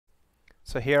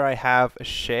So here I have a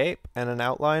shape and an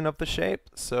outline of the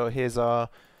shape. So here's our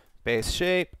base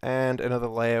shape and another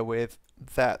layer with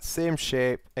that same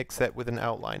shape except with an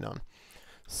outline on.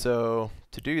 So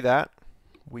to do that,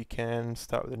 we can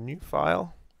start with a new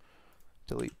file,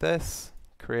 delete this,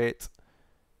 create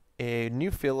a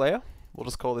new fill layer. We'll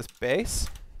just call this base,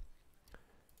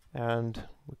 and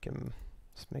we can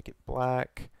just make it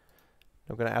black.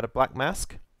 I'm going to add a black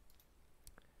mask,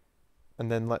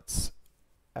 and then let's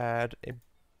add a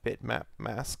bitmap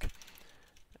mask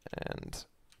and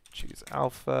choose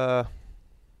alpha.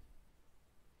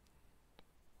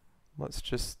 Let's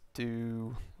just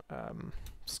do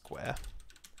square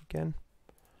again.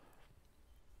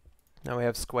 Now we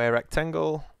have square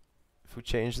rectangle. If we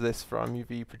change this from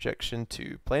UV projection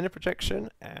to planar projection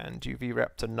and UV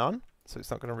rep to none, so it's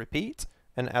not going to repeat,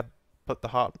 and put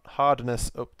the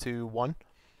hardness up to 1,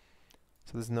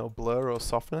 so there's no blur or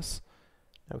softness.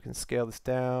 Now we can scale this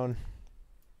down,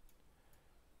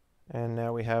 and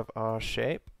now we have our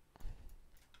shape.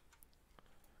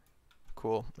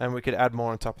 Cool, and we could add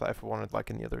more on top of that if we wanted, like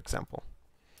in the other example.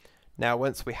 Now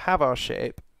once we have our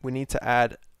shape, we need to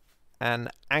add an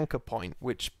anchor point,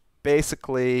 which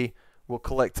basically will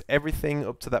collect everything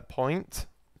up to that point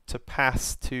to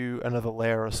pass to another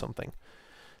layer or something.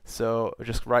 So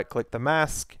just right click the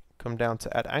mask, come down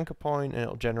to add anchor point, and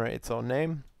it'll generate its own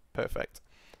name. Perfect.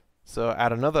 So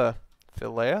add another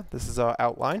fill layer. This is our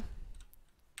outline.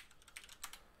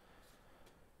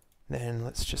 Then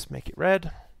let's just make it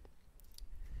red.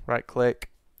 Right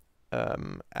click,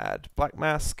 add black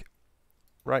mask.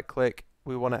 Right click,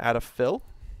 we want to add a fill.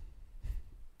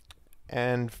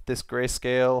 And this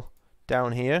grayscale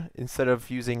down here, instead of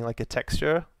using like a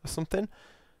texture or something,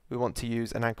 we want to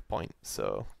use an anchor point.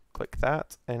 So click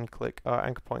that and click our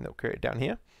anchor point that we created down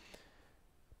here.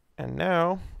 And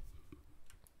now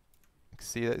you can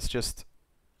see that it's just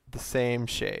the same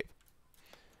shape.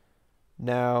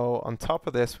 Now on top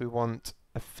of this we want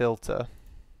a filter.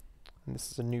 And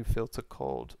this is a new filter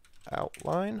called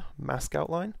outline, mask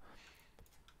outline.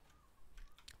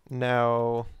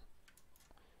 Now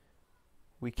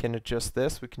we can adjust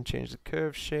this. We can change the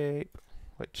curve shape,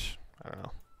 which, I don't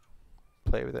know,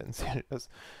 play with it and see what it does.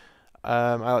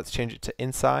 I like to change it to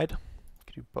inside. You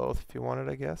could do both if you wanted,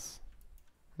 I guess.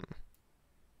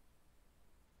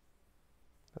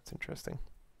 That's interesting.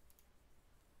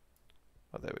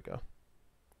 Oh, there we go.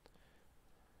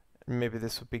 Maybe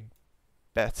this would be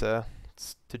better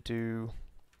to do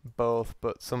both,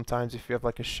 but sometimes if you have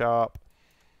like a sharp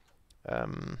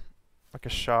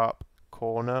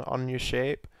corner on your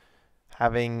shape,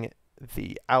 having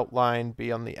the outline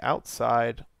be on the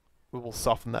outside, we will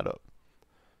soften that up.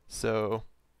 So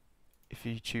if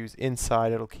you choose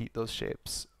inside, it'll keep those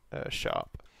shapes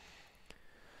sharp.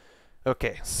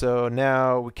 Okay, so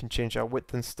now we can change our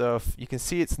width and stuff. You can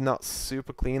see it's not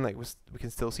super clean, like we can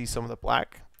still see some of the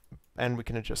black, and we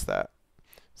can adjust that.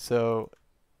 So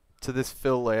to this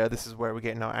fill layer, this is where we're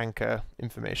getting our anchor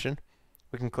information.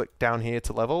 We can click down here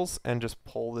to levels and just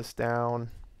pull this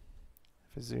down.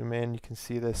 If I zoom in, you can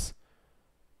see this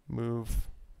move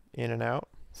in and out.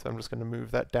 So I'm just going to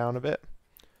move that down a bit.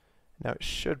 Now it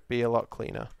should be a lot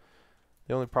cleaner.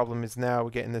 The only problem is now we're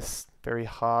getting this very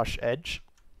harsh edge.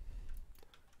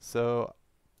 So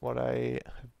what I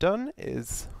have done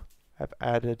is I've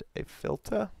added a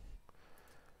filter,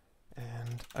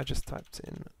 and I just typed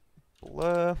in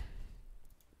blur.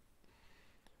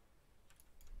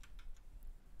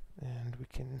 And we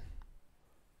can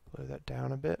blur that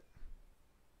down a bit.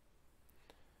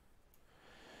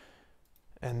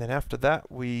 And then after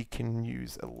that, we can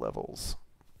use a levels.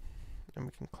 And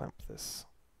we can clamp this.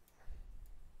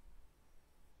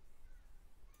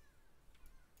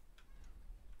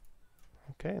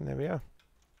 Okay, and there we are.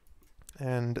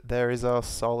 And there is our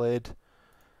solid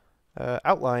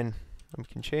outline. And we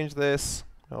can change this.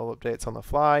 All updates on the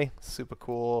fly. Super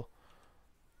cool.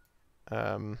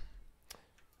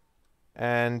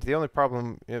 And the only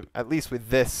problem, at least with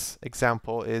this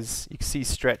example, is you can see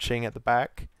stretching at the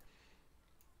back.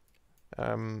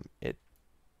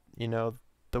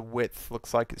 The width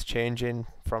looks like it's changing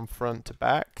from front to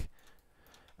back.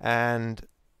 And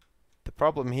the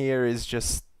problem here is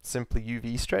just simply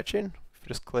UV stretching. If you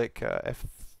just click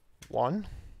F1,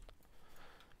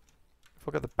 if we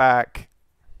look at the back,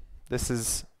 these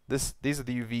are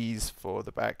the UVs for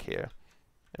the back here.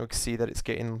 And we can see that it's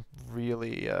getting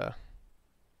really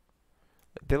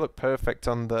they look perfect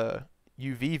on the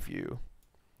UV view,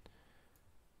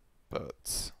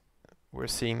 but we're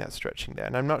seeing that stretching there.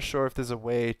 And I'm not sure if there's a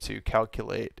way to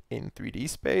calculate in 3D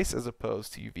space as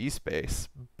opposed to UV space,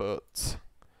 but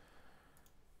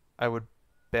I would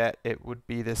bet it would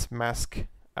be this mask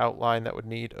outline that would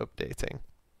need updating.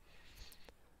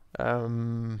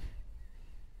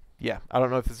 Yeah, I don't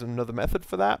know if there's another method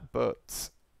for that, but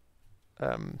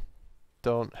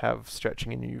don't have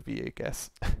stretching in UV, I guess.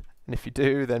 And if you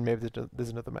do, then maybe there's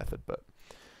another method. But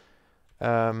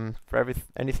for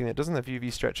anything that doesn't have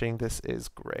UV stretching, this is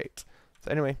great. So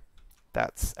anyway,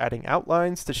 that's adding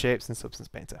outlines to shapes in Substance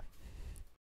Painter.